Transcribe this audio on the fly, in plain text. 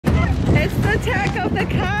It's the attack of the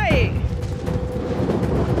kite.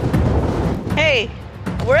 Hey,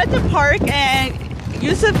 we're at the park and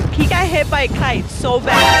Yusuf, he got hit by a kite so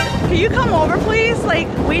bad. Can you come over, please? Like,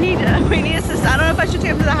 we need assistance. I don't know if I should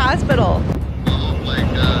take him to the hospital. Oh my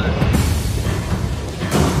God.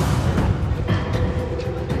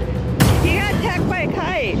 He got attacked by a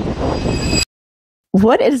kite.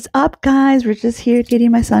 What is up, guys? We're just here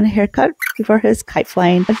getting my son a haircut before his kite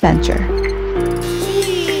flying adventure.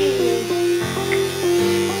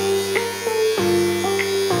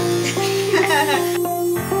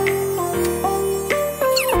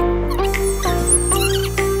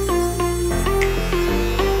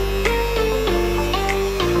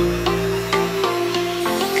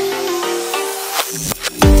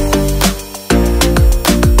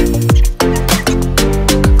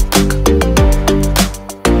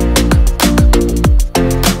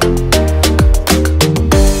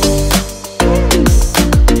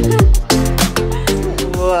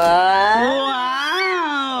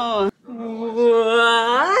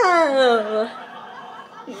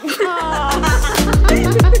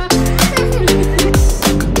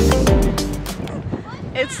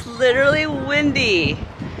 It's literally windy,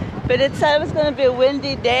 but it said it was going to be a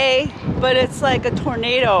windy day, but it's like a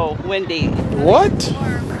tornado windy. What?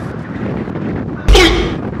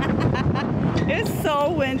 It's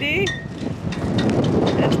so windy.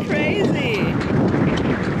 It's crazy.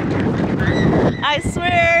 I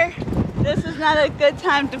swear, this is not a good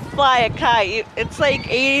time to fly a kite. It's like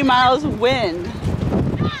 80 miles wind.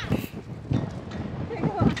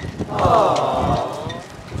 Aww.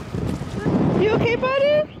 You okay,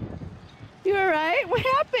 buddy? You alright? What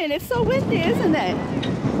happened? It's so windy, isn't it?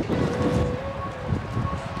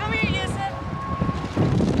 Come here, Yusuf.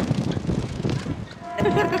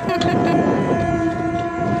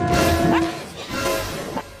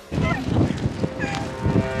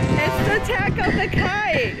 It's the attack of the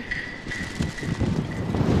kite.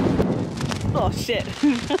 Oh shit.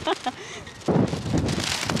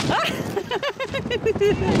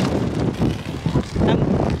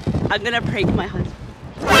 I'm gonna prank my husband.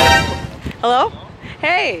 Hello?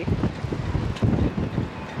 Hey.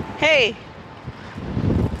 Hey.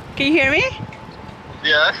 Can you hear me?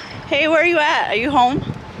 Yeah, Hey, where are you at? Are you home?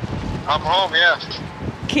 I'm home, yeah.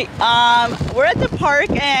 Okay, we're at the park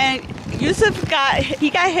and Yusuf got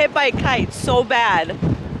hit by a kite so bad.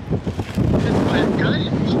 By a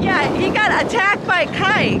kite? Yeah, he got attacked by a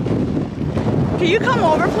kite. Can you come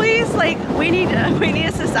over, please? Like, we need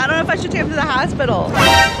assistance. I don't know if I should take him to the hospital.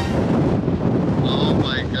 Oh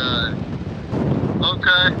my God.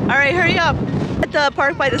 Okay. All right, hurry up. At the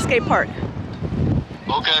park by the skate park.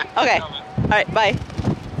 Okay. Okay. All right, bye.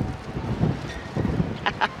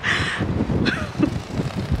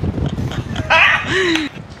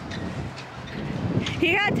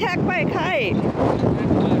 He got attacked by a kite.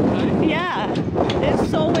 Yeah. It's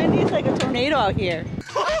so windy, it's like a tornado out here.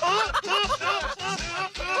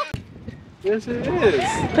 Yes, it is.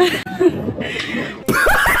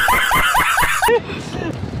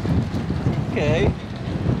 Okay.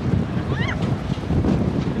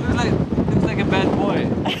 Looks like a bad boy.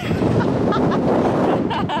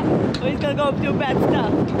 Oh, he's gonna go do bad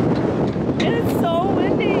stuff. And it's so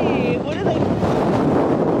windy. What is it?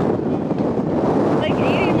 Like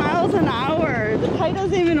 80 miles an hour. The kite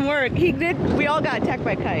doesn't even work. We all got attacked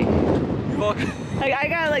by a kite. Like, I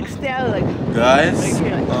got like stabbed like. Guys,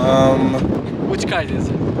 Which kite is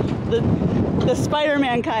it? The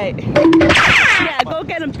Spider-Man kite. Yeah, go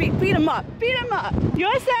get him. Beat him up. Beat him up.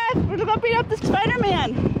 Yosef, we're gonna go beat up the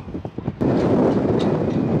Spider-Man.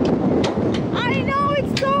 I know,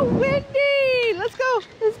 it's so windy. Let's go.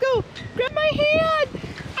 Let's go. Grab my hand.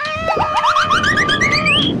 Ah!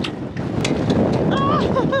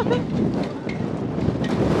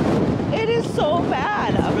 It is so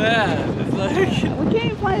bad. It's bad. It's like... We can't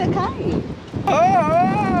even fly the kite. Oh!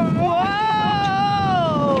 Whoa!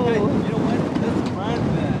 Hey, you know what? That's fine,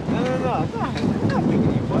 man. No. I'm not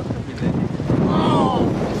picking you up. Oh,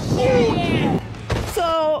 shit. So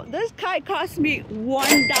this kite cost me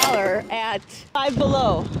 $1 at Five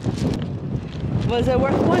Below. Was it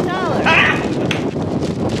worth $1?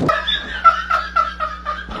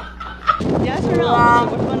 Yes or no?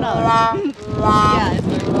 Was it worth $1? Yeah, it's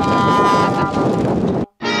worth $1.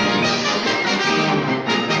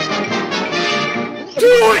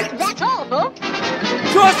 do it! That's all, folks.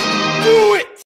 Just do it!